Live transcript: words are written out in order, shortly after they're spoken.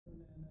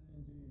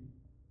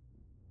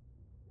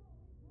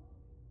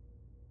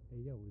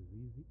Hey yo,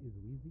 is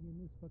Weezy in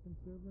this fucking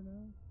server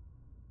now?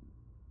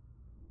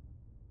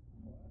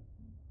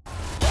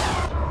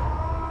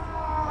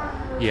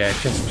 Yeah,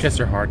 just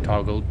her hard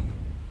toggled.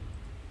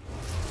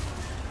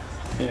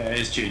 Yeah,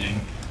 he's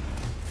cheating.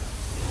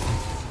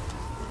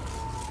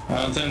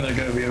 I don't think they're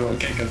gonna be able to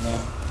kick him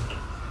though.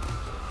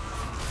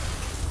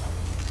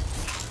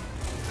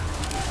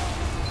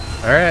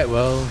 Alright,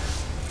 well,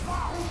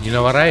 you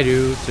know what I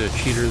do to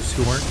cheaters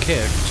who weren't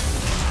kicked.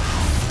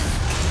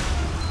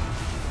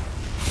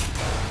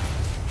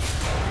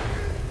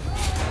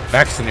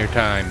 Vaccinator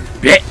time,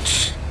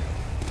 bitch!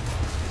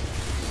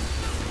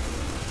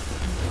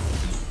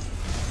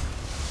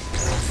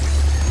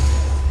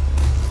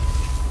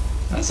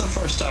 That's the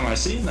first time I've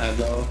seen that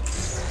though.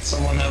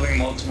 Someone having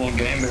multiple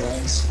game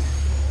barrels.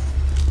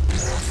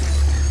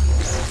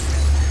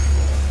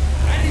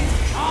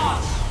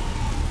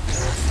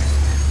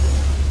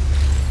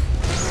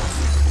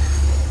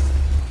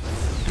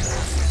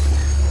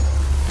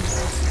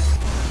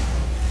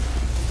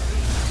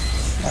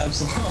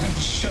 Absolutely,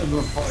 shut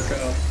the fuck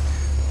up.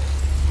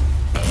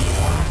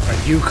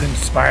 Are you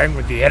conspiring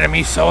with the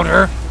enemy,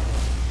 soldier?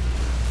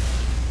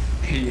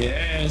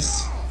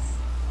 Yes.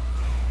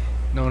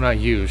 No, not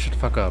you. Shut the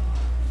fuck up.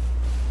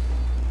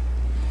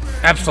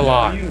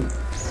 Epsilon.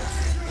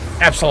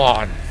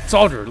 Epsilon.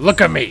 Soldier,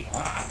 look at me.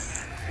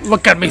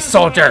 Look at me,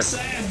 soldier.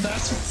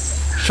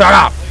 Shut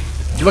up.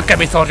 Look at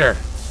me, soldier.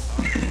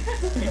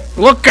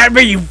 Look at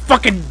me, you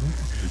fucking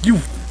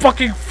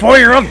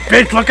 4-year-old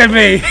bitch. Look at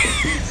me.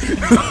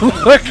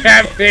 Look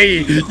at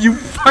me, you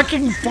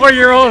fucking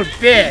 4-year-old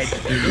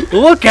bitch.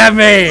 Look at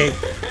me.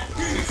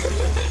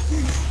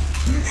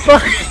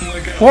 Fucking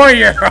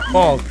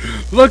 4-year-old.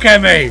 Look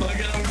at me.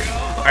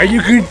 Are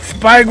you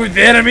conspiring with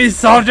the enemy,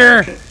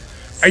 soldier?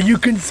 Are you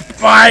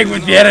conspiring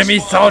with the enemy,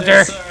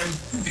 soldier?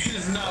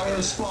 He's not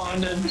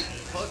responding.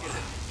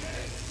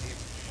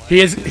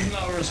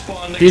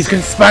 He's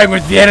conspiring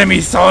with the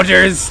enemy,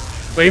 soldiers.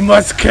 We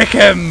must kick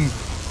him.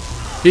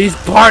 He's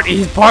part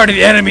of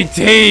the enemy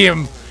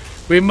team.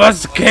 We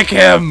must kick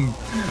him.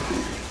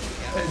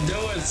 Do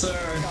it, sir.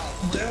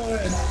 Do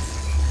it.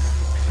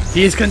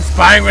 He's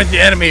conspiring with the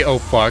enemy. Oh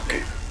fuck.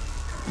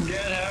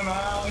 Get him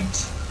out.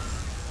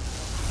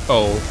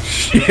 Oh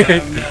shit. We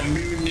have no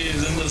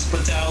mutinies in this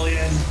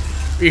battalion.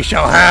 We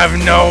shall have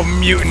no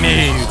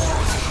mutinies.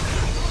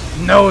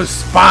 No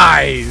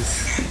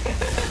spies.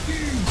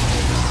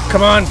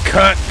 Come on,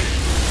 cut.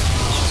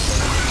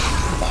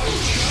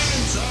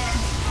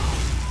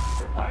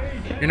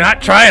 You're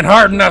not trying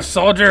hard enough,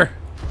 soldier.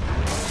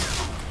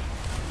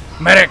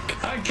 Medic.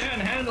 I can't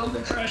handle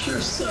the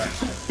pressure, sir.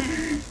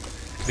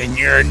 Then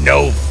you're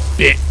no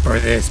fit for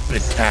this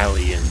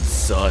battalion,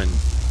 son.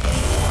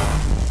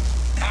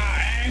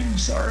 I am,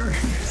 sir.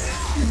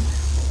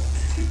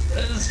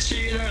 This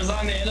cheater's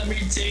on the enemy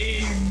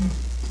team.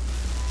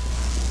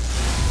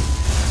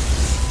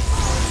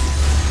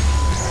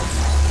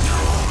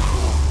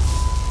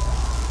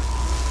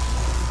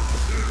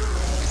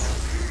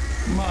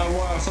 My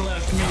wife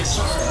left me,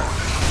 sir.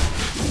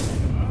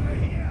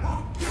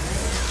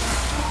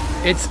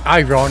 It's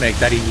ironic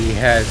that he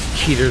has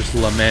Cheater's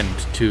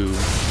Lament too.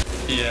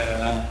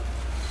 Yeah.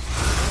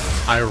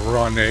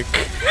 Ironic.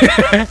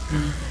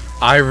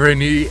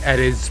 Irony at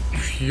its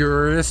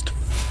purest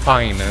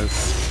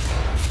finest.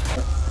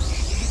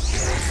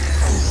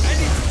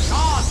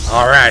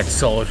 Alright,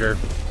 soldier.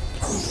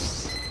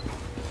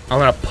 I'm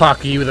gonna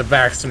pocket you with a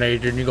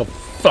vaccinator and you go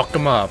fuck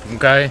him up,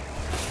 okay?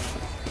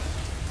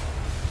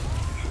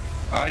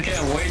 I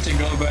can't wait to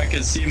go back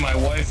and see my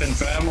wife and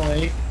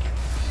family.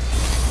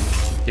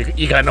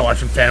 You gotta know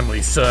watching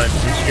family, son.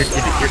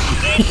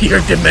 You're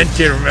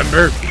demented,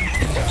 remember?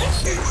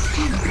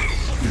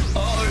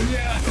 Oh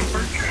yeah, I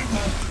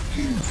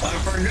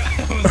forgot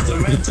I was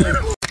demented.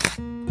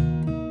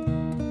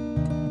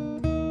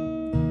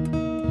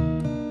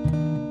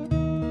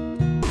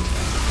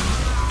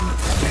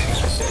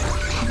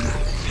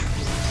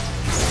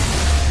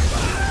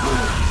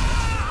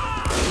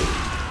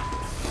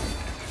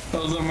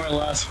 Those are my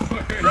last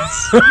words.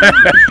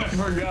 I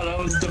forgot I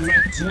was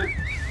demented.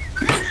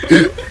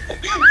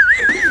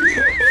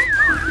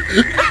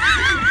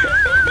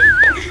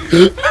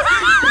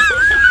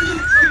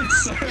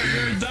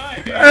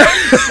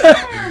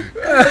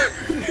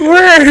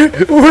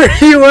 Where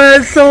you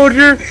at,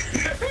 soldier?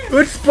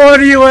 What spot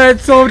are you at,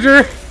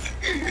 soldier?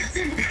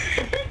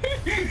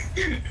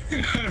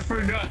 I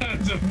forgot how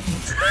to...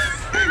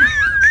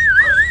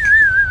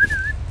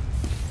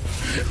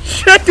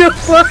 Shut the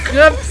fuck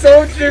up,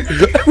 soldier!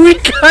 We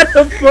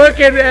gotta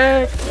fucking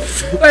act!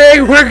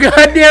 Hey, we're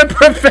goddamn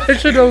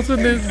professionals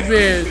in this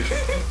bitch!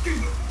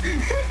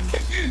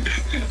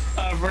 I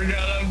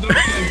forgot I'm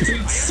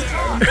demented, sir!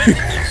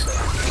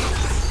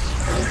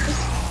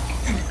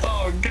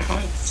 Oh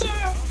god, sir!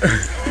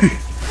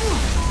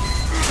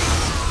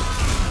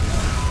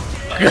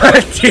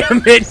 God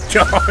damn it,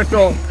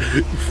 Donald!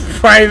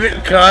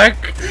 Private cock!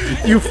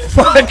 You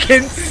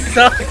fucking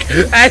suck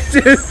at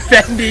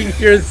defending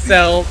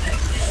yourself!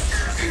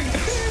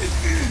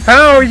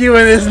 How are you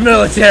in this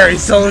military,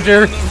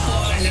 soldier?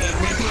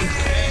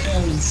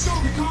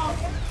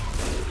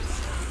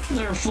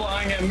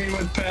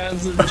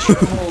 hands and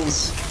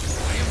shovels.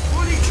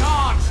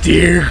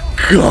 Dear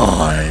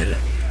God.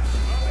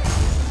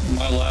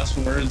 My last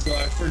words,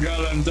 I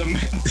forgot I'm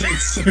demented.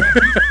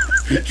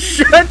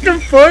 Shut the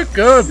fuck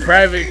up,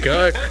 Private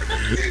Cook.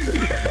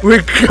 We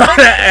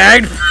gotta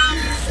act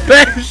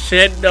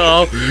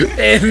professional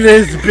in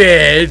this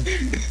bid.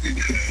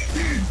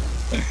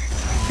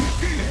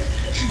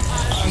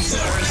 I'm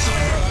sorry, sir. I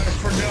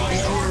forgot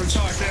what we were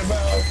talking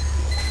about.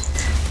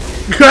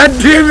 God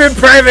damn it,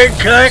 Private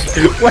Cook.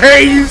 Why are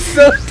you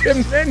so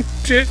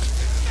demented?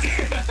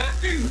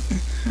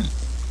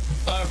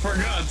 I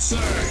forgot, sir.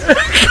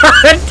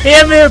 God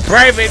damn it,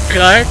 Private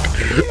Cook.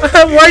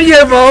 Why do you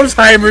have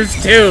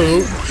Alzheimer's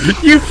too?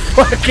 You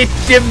fucking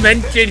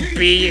demented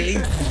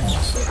being.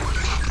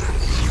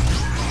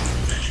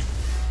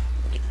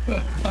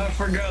 I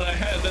forgot I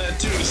had that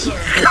too, sir.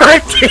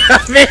 God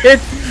damn it.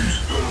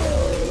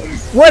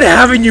 What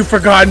haven't you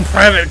forgotten,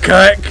 Private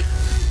Cook?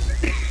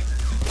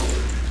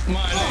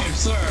 My name,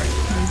 sir.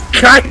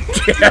 God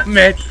damn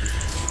it.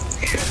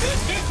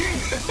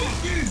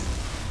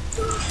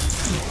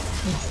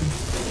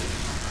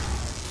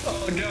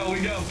 Oh no, we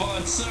got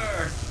bought,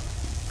 sir.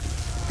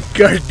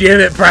 God damn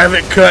it,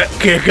 Private Cook.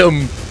 Kick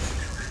him.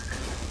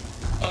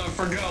 I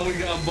forgot we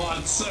got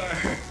bought,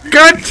 sir.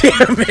 God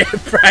damn it,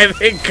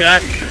 Private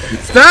Cook.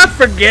 Stop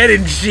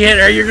forgetting shit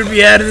or you're gonna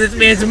be out of this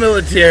man's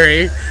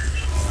military.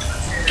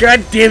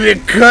 God damn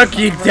it, Cook,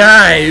 you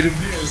died.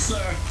 Here, sir. I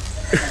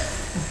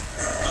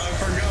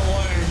forgot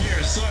why I'm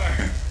here,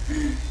 sir.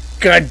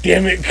 God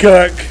damn it,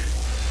 Cook.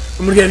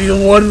 I'm gonna give you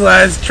one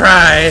last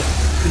try.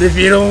 And if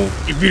you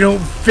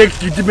don't fix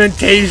your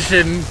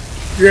dementation,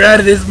 you're out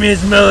of this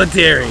man's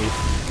military.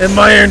 Am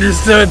I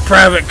understood,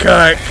 Private Cook?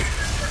 I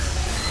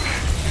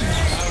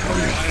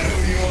forgot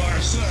who you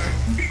are, sir.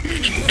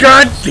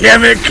 God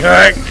damn it,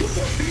 Cook.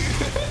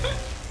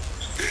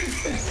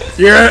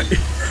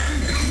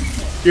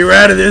 You're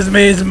out of this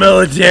man's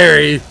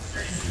military.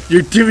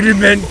 You're too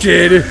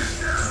demented.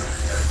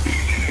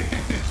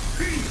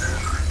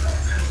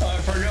 I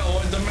forgot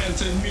what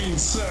demented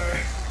means, sir.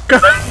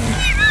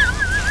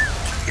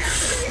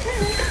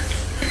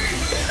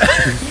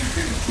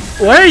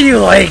 Why are you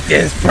like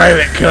this,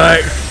 Private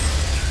Cook?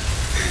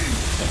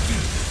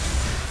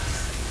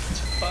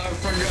 I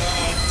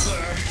forgot,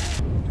 sir.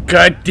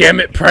 God damn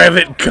it,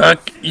 Private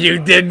Cook. You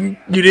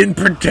didn't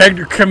protect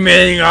your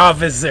commanding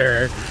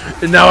officer.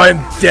 And now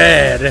I'm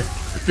dead.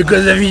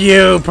 Because of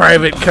you,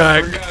 Private Cook.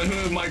 I forgot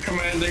who my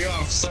commanding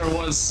officer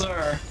was,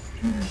 sir.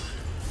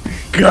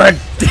 God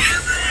damn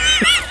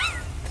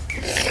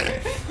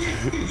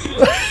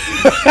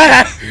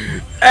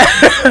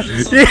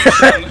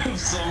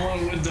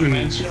Someone with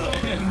dementia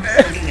and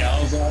fucking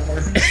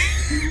Alzheimer's.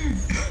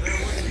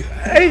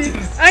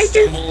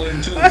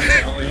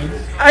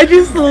 I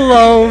just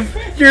love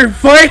your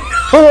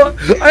final.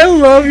 I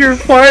love your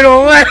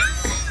final. I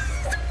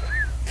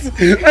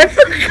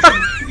forgot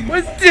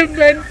what's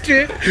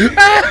demented.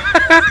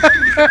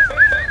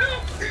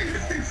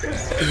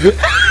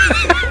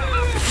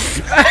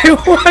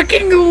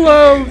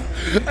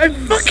 I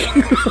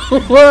fucking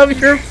love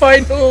your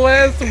final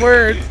last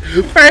words.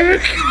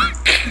 Private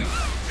Cook.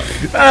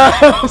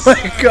 Oh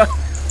my god.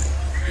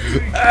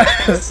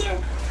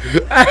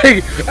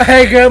 I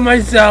got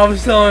myself,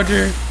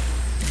 soldier.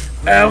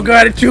 I don't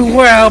got it too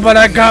well, but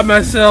I got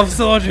myself,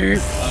 soldier.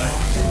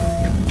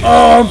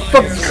 Oh, I'm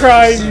fucking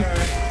crying.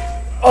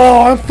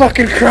 Oh, I'm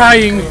fucking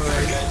crying.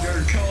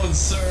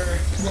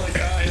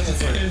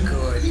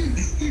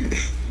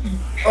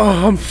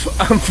 Oh, I'm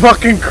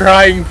fucking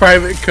crying,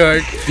 Private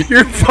Cook.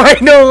 Your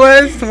final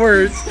last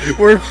words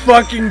were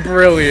fucking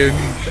brilliant.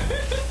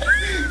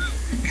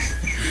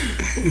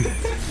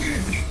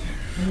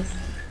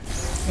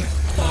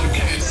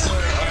 Okay, sir,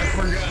 I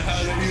forgot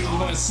how to use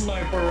my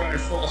sniper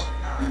rifle.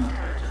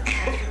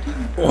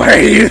 Why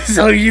are you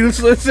so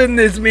useless in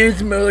this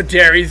man's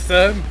military,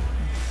 son?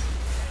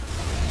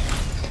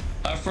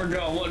 I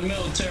forgot what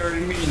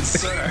military means,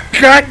 sir.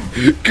 God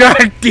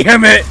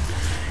damn it!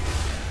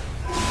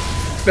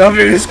 Now, if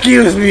you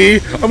excuse me,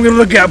 I'm gonna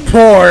look at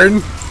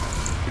porn.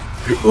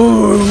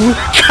 Ooh.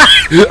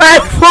 I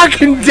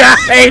fucking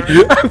died!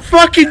 I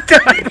fucking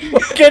died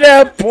looking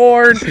at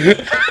porn!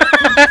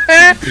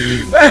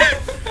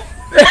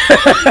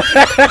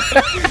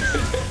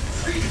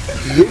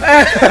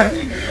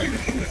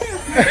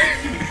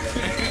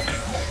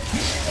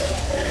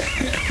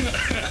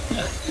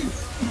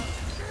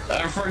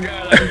 I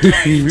forgot I'm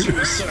dying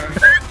too, sir.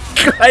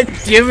 God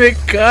damn it,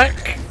 Cook!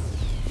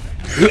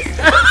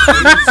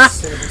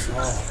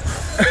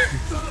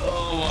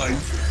 Oh my,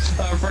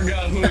 I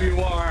forgot who you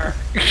are.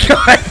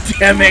 God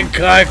damn it,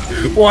 Cook!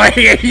 Why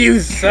are you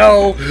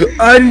so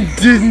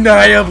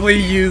undeniably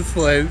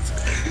useless?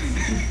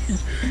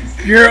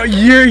 Your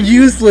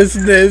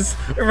uselessness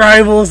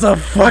rivals a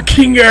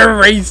fucking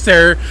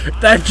eraser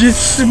that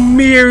just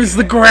smears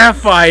the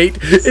graphite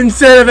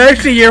instead of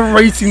actually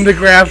erasing the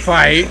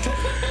graphite.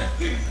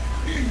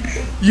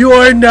 You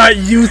are not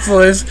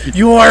useless.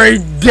 You are a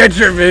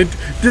detriment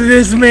to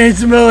this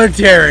man's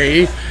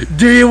military.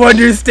 Do you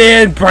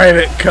understand,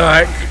 Private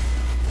Cook?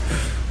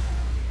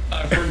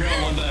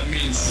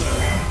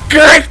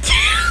 God damn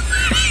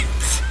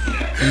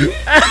it!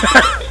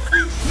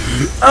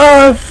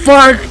 Oh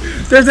fuck!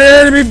 There's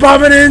an enemy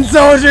bombing in,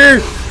 soldier!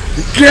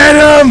 Get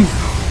him!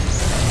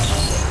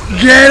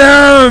 Get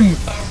him!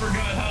 I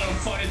forgot how to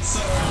fight,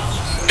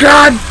 sir.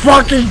 God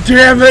fucking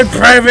damn it,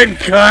 Private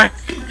Cook!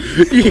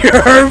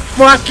 You're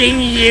fucking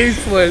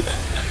useless!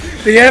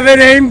 They have an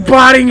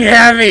aimbotting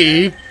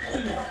heavy!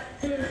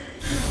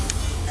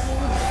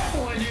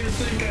 What do you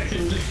think I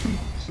can do?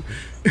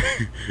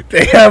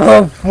 They have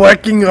a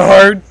fucking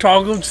hard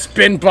toggled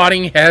spin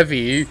botting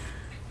heavy.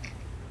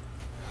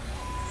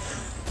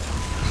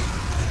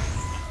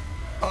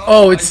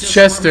 Oh, it's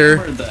Chester.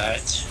 That.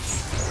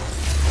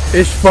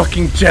 It's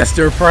fucking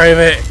Chester,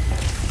 Private.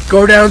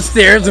 Go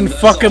downstairs and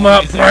fuck him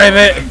up,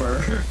 Private.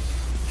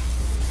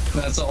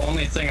 That's the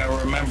only thing I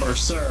remember,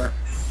 sir.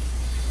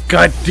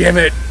 God damn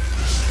it.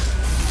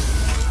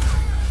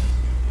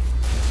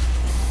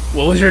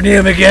 What was your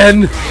name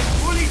again?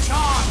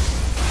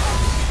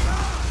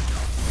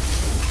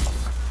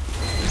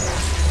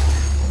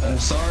 I'm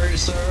sorry,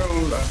 sir.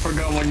 I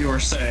forgot what you were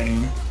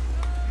saying.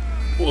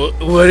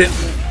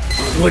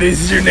 What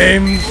is your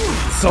name,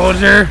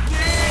 soldier? I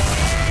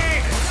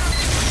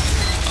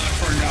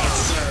forgot,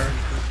 sir.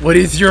 What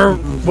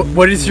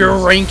is your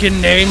rank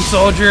and name,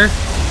 soldier?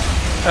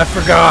 I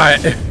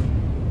forgot.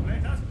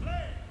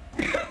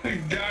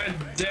 God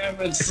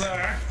damn it,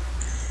 sir.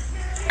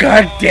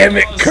 God damn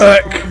it,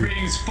 Cook. We're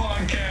being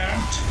spawn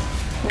camped.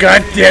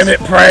 God damn it,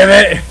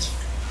 Private.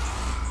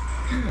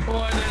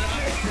 What did I...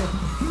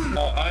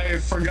 Oh, I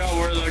forgot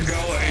where they're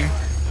going.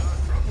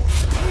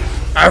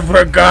 I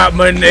forgot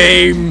my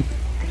name.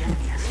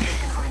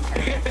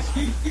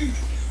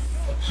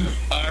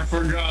 I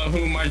forgot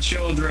who my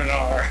children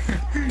are.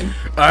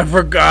 I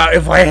forgot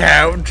if I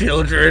have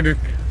children.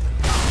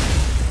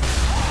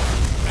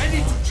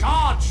 Ready to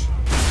charge!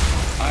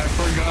 I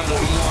forgot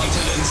I'm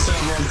wanted in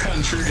several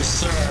countries,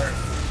 sir.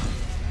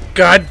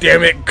 God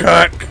damn it,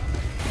 Cook.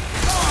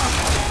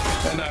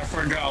 And I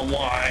forgot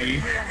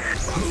why.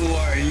 Who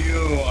are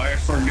you? I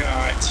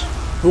forgot.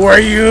 Who are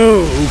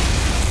you?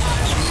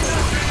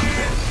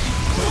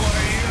 Who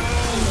are you?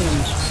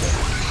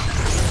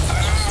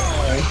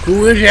 Ow.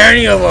 Who is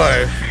any of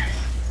us?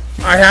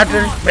 I have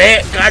to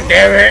spit, god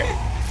damn it.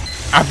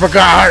 I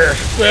forgot how to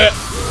spit.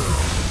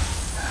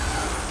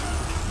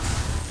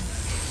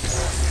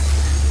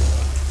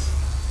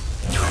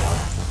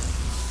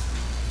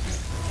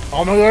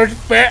 I'm gonna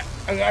spit.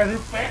 I gotta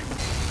spit.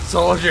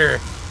 Soldier,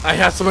 I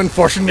have some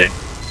unfortunate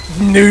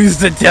news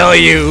to tell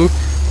you.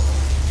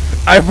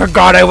 I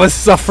forgot I was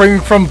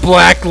suffering from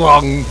black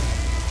lung.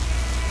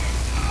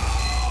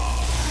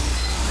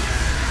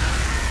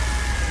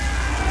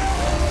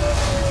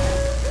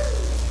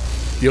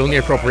 The only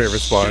appropriate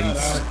response.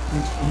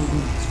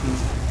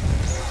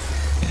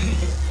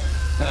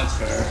 That's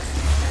fair.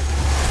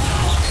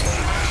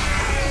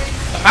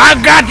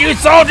 I got you,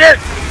 soldier!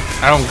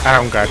 I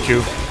don't got you.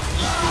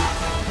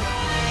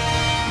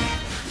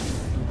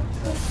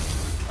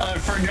 I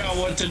forgot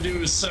what to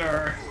do,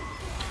 sir.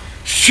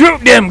 Shoot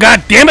them,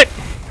 god damn it!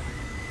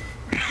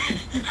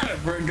 I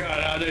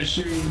forgot how to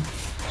shoot.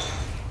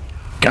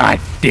 God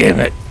damn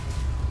it.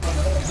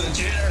 The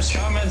cheater's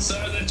coming,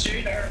 sir, the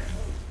cheater.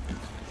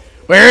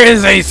 Where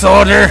is he,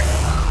 soldier?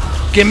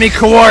 Give me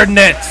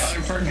coordinates. I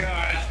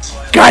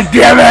forgot. God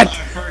damn I it!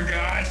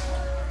 forgot.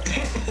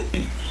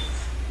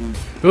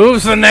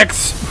 Who's the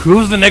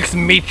next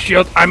meat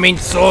shield,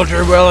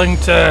 soldier willing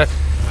to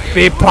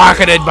be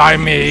pocketed by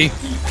me?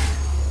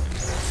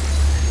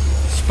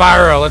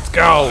 Spiral, let's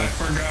go. I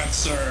forgot,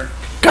 sir.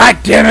 God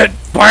damn it,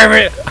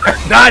 Pirate!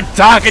 I'm not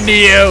talking to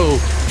you!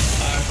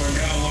 I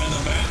forgot where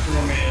the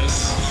bathroom is.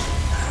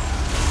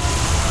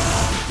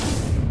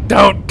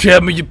 Don't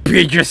tell me you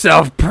peed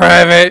yourself,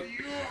 Private!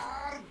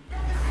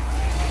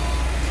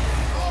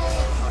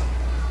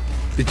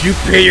 Did you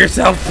pee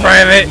yourself,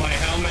 Private? My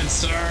helmet,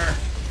 sir.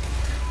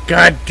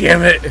 God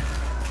damn it!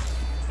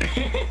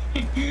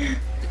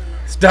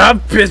 Stop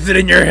pissing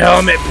in your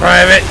helmet,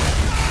 Private!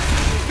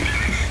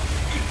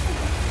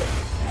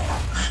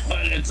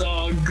 But it's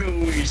all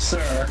gooey,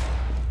 sir.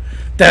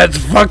 That's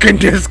fucking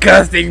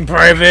disgusting,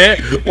 Private!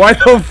 Why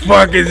the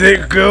fuck is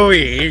it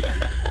gooey?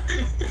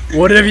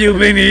 What have you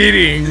been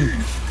eating?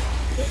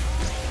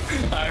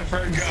 I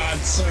forgot,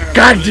 sir.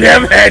 God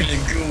damn it!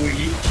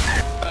 Gooey.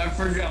 I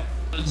forgot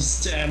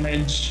this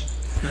damage.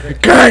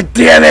 God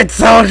damn it,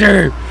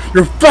 soldier!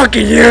 You're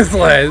fucking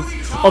useless!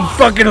 I'm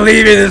fucking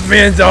leaving this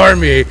man's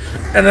army,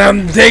 and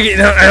I'm taking,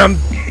 and I'm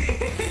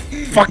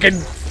fucking,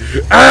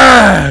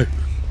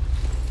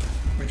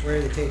 Which way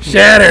are they taking?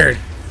 shattered.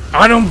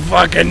 I don't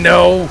fucking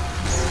know.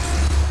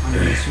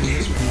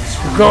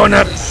 We're going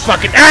up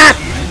fucking,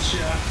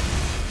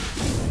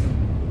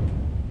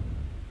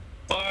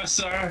 Oh,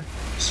 sir,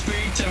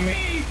 speak to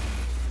me.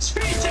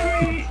 Speak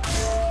to me.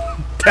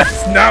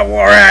 That's not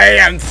where I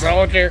am,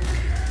 soldier.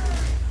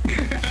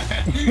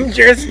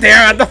 Just stare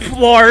at the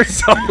floor,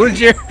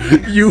 soldier.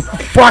 You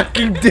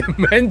fucking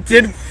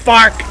demented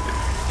fuck.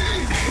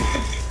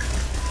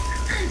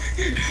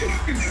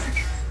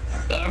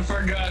 I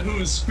forgot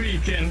who's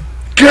speaking.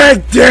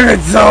 God damn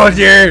it,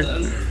 soldier!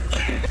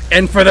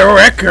 And for the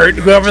record,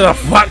 whoever the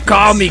fuck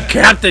called me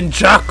Captain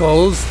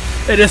Chuckles,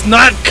 it is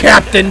not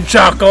Captain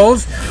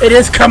Chuckles, it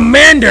is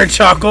Commander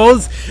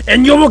Chuckles,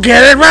 and you will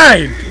get it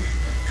right!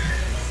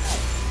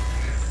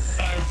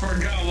 I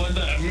forgot what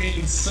that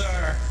means,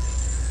 sir.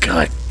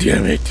 God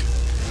damn it.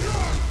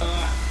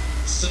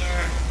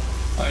 Sir,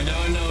 I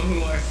don't know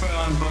who I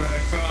found, but I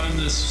found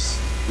this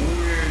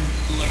weird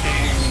looking...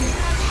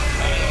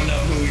 I don't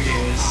know who he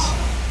is.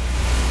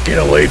 Get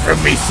away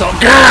from me,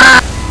 soldier!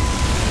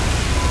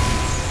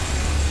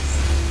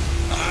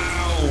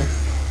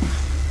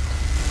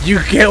 You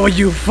get what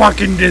you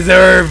fucking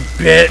deserve,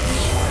 bitch!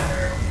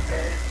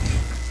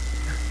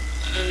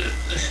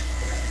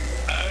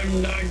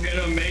 I'm not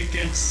gonna make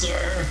it,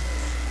 sir.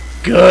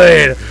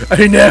 Good!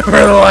 I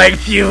never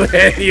liked you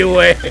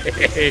anyway!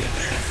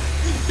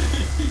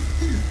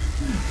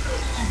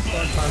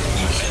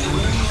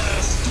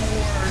 Last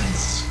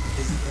words.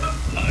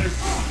 I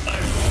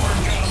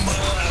forgot my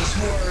last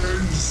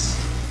words.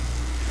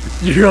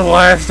 Your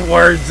last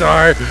words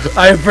are,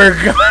 I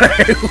forgot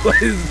I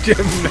was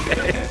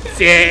demented.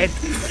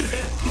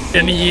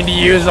 Didn't need to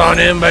use on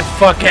him, but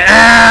fuck it.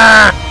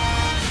 Ah!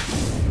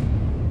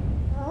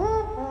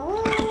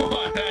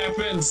 What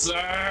happened,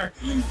 sir?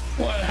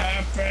 What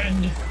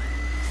happened?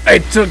 I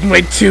took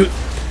my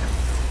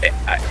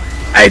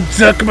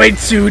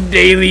two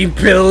daily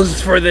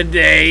pills for the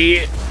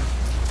day.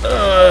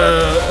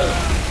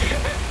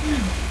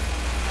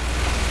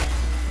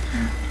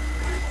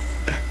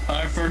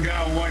 I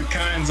forgot what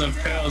kinds of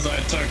pills I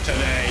took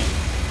today.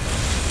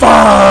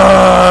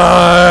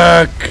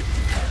 Fuck!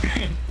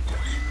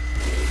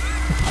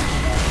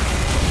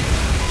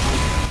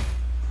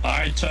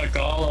 I took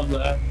all of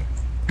them.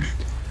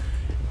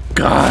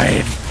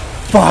 God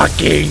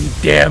fucking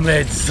damn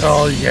it,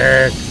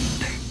 soldier!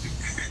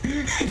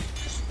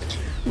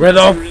 Where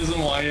That's the the reason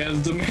why he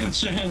has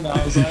dementia and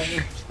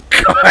Alzheimer's.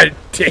 God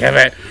damn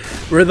it!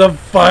 Where the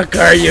fuck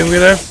are you? I'm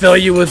gonna fill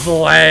you with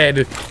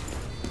lead.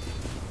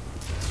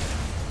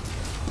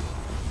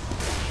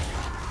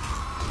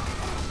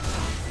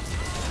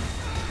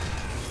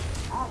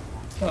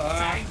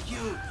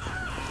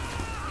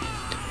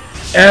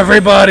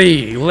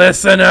 Everybody,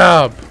 listen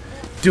up!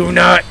 Do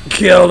not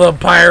kill the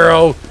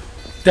pyro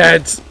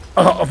that's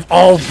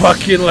all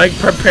fucking like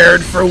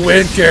prepared for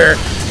winter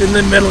in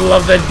the middle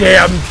of the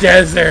damn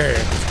desert.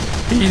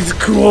 He's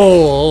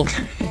cool.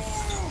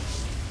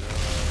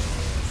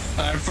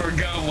 I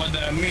forgot what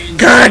that means.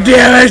 God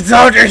damn it,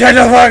 soldier, shut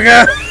the fuck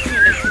up!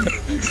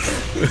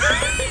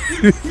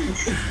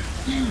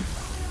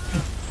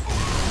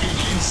 He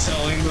keeps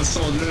telling the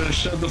soldier to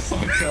shut the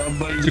fuck up,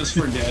 but he just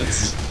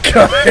forgets.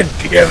 God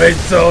damn it,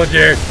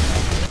 soldier!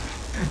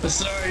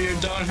 Sorry, you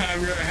don't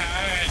have your hat.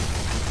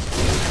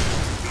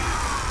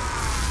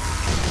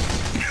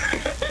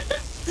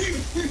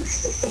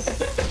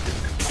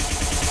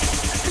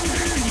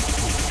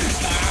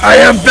 I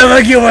am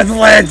filling you with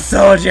lead,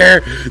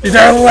 soldier! These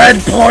are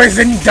lead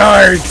poison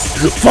darts!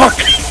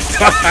 Fucking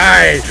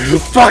die!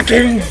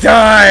 Fucking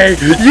die!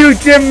 You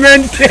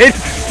demented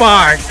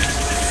fuck!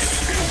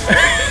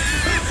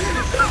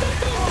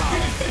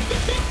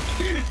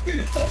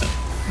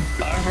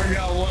 I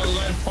forgot what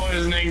lead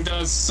poisoning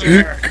does,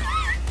 sir.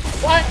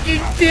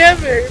 Fucking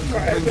damn it,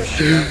 God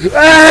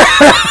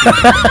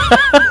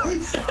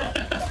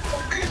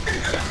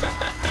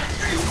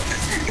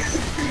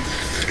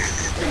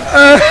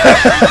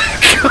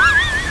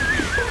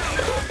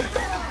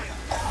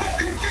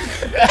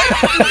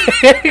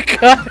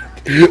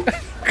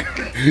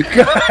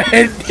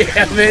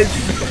damn it.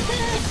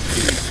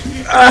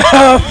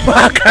 Oh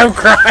fuck, I'm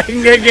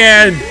crying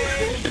again.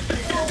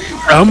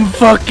 I'm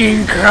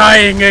fucking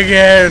crying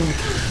again.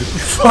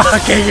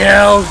 Fucking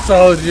hell,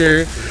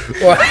 soldier.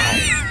 What?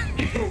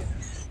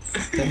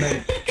 Then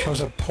they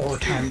chose a poor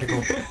time to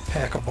go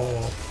pack a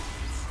bowl.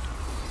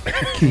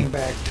 Came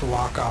back to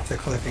walk off the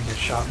cliff and get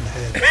shot in the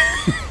head.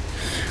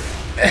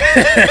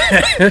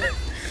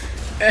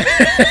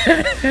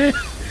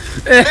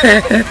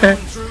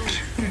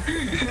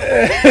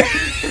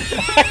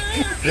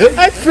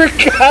 I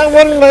forgot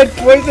what lead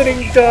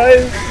poisoning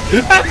does.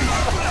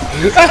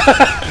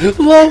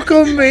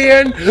 Local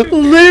man,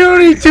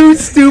 literally too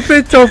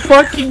stupid to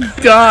fucking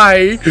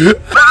die.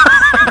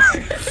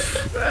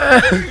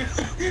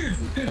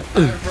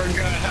 I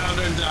forgot how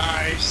to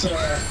die,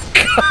 sir.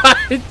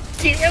 God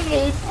damn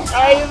it,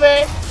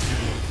 Tyler.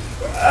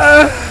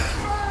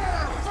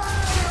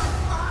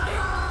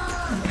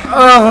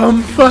 Oh,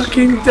 I'm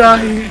fucking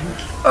dying.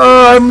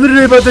 Oh, I'm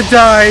literally about to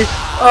die.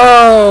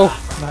 Oh.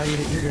 Now eat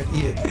it, you're gonna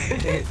eat it.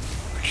 Take it.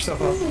 Put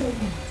yourself up.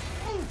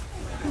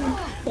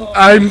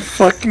 I'm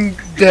fucking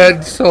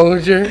dead,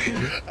 soldier.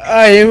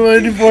 I am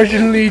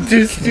unfortunately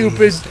too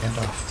stupid. Stand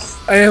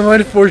off. I am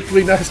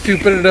unfortunately not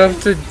stupid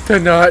enough to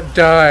not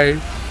die.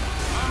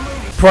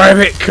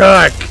 Private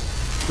Cook,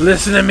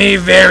 listen to me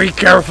very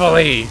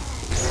carefully.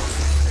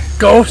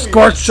 Go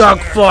scorch shock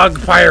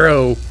flog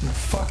pyro.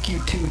 Fuck you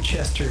too,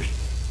 Chester.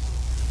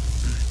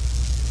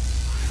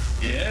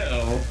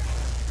 Ew.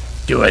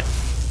 Do it.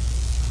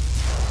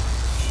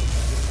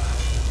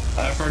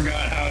 I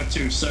forgot how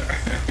to, sir.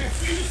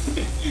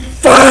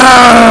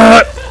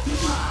 Fuck!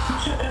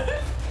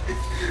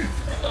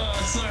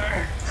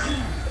 Sir.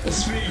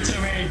 Speak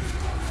to me.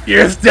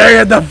 You're staring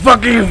at the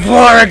fucking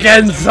floor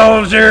again,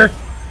 soldier!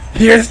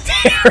 You're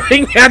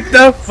staring at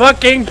the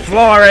fucking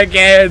floor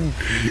again!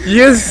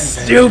 You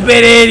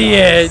stupid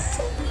idiot!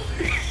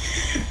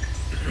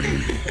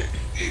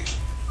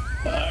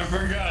 I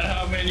forgot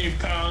how many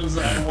pounds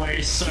I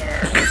weigh, sir.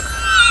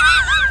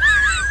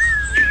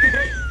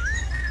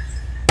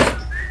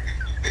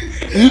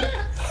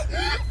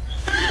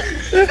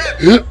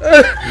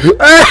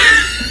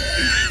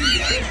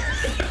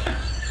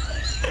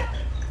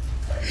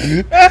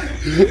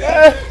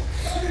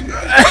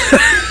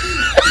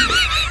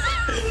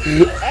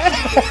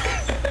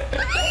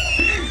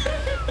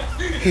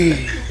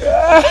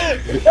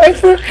 I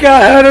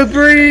forgot how to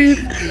breathe!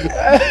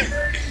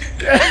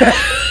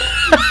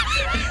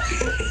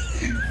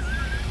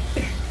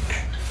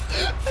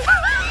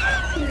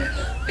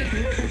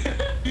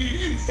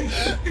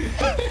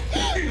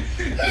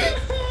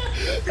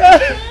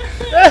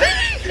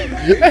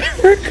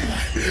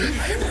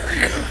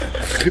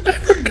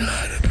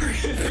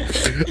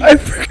 I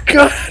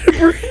forgot how to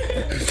breathe.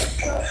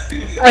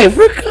 I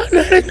forgot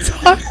how to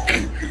talk.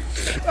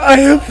 I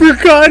have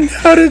forgotten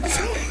how to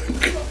talk.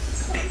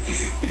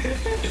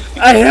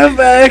 I have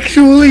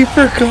actually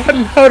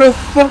forgotten how to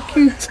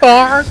fucking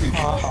talk.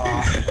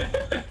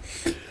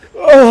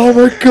 Oh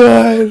my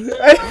god.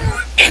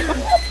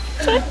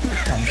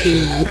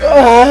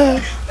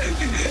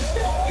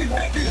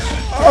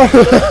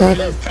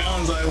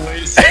 Pounds I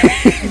weigh, sir.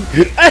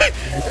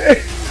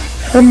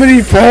 How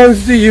many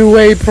pounds do you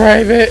weigh,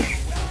 Private?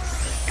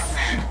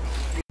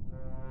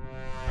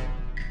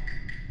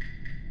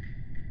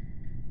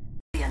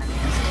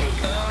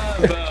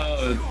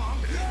 About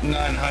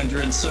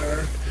 900,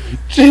 sir.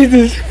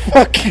 Jesus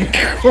fucking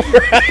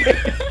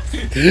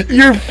Christ!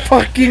 You're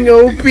fucking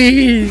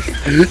obese!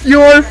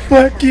 You're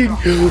fucking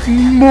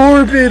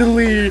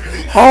morbidly,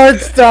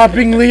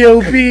 heart-stoppingly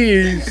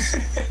obese!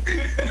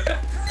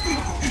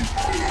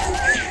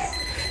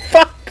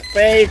 Fuck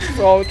sake,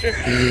 soldier!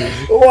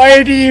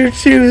 Why do you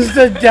choose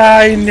to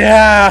die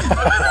now?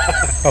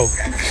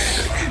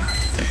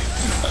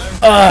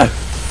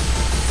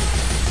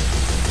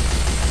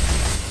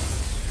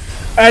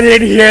 I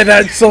didn't hear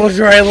that,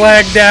 soldier. I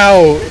lagged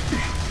out.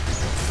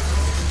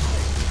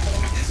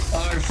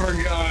 I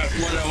forgot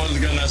what I was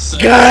gonna say.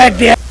 God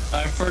damn.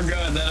 I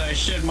forgot that I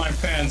shit my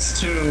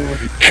pants too.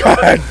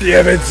 God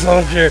damn it,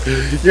 soldier.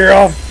 You're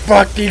a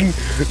fucking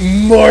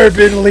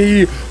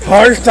morbidly,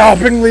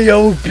 heart-stoppingly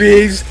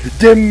obese,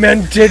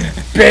 demented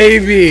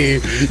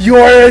baby. You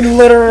are a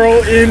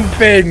literal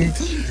infant.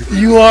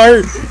 You are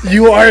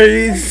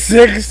a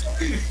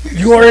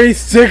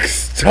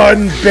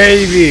 6-ton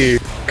baby.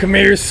 Come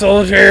here,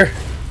 soldier.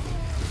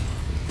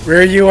 Where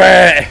are you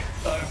at?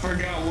 I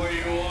forgot where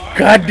you are.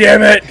 God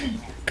damn it!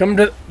 Come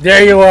to.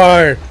 There you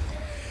are.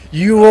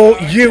 You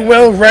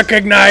will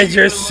recognize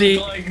your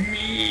seat. Like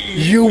me.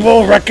 You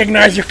will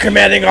recognize your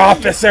commanding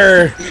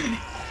officer.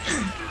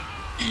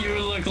 You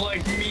look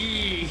like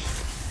me.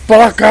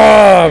 Fuck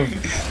off.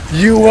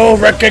 You will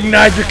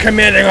recognize your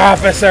commanding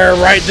officer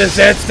right this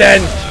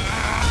instant.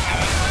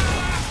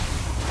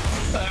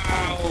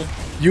 Ow.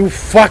 You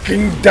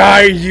fucking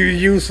die, you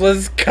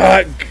useless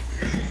cuck.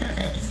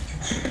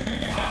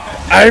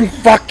 I'm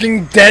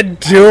fucking dead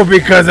too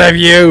because of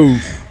you.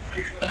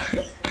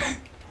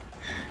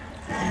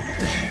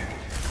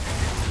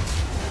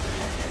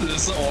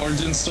 This is the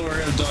origin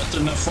story of Dr.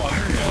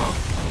 Nefario.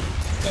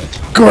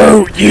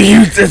 Groot, you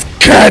useless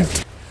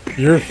cunt.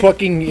 Your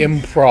fucking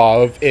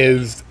improv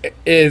is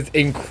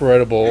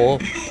incredible.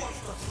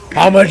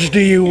 How much do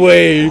you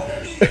weigh?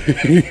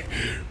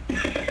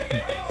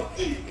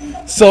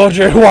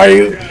 Soldier, why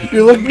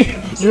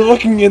you're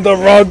looking in the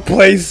wrong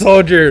place,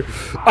 soldier.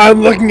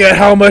 I'm looking at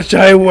how much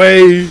I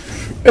weigh.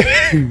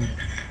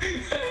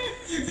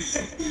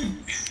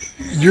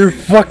 Your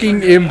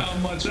fucking How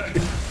much I...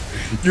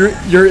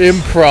 your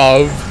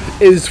improv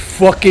is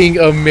fucking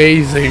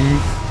amazing.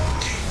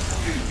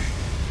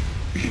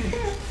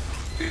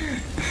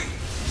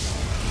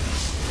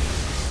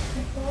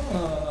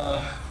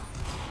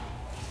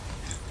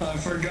 I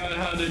forgot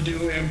how to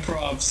do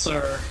improv,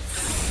 sir.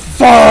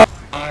 Fuck.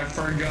 I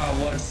forgot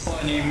what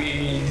funny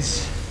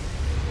means.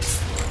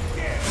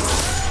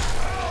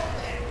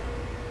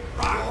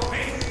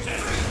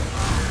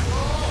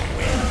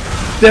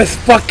 This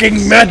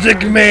fucking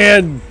magic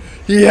man.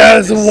 He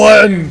has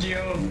won.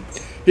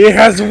 He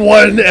has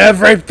won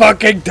every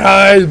fucking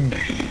time.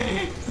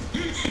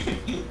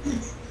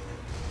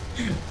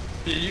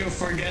 Did you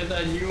forget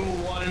that you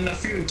won a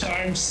few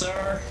times,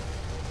 sir?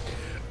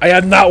 I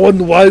have not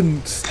won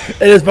once.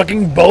 It is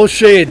fucking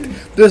bullshit.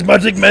 This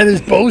magic man is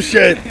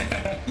bullshit.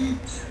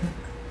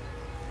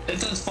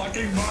 It's just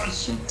fucking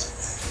bullshit.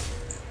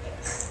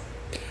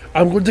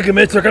 I'm going to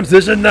commit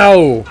circumcision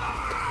now.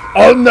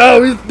 Oh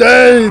no, he's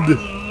dead.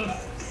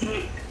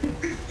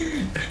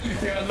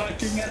 You're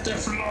looking at the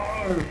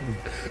floor.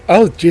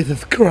 Oh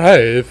Jesus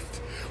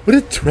Christ. What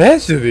a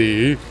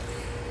tragedy.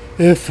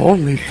 If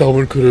only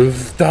someone could have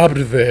stopped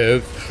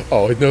this.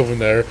 Oh, he's over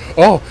there.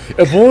 Oh,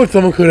 if only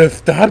someone could have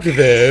stopped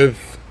this.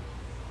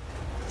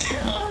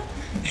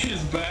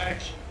 He's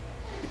back.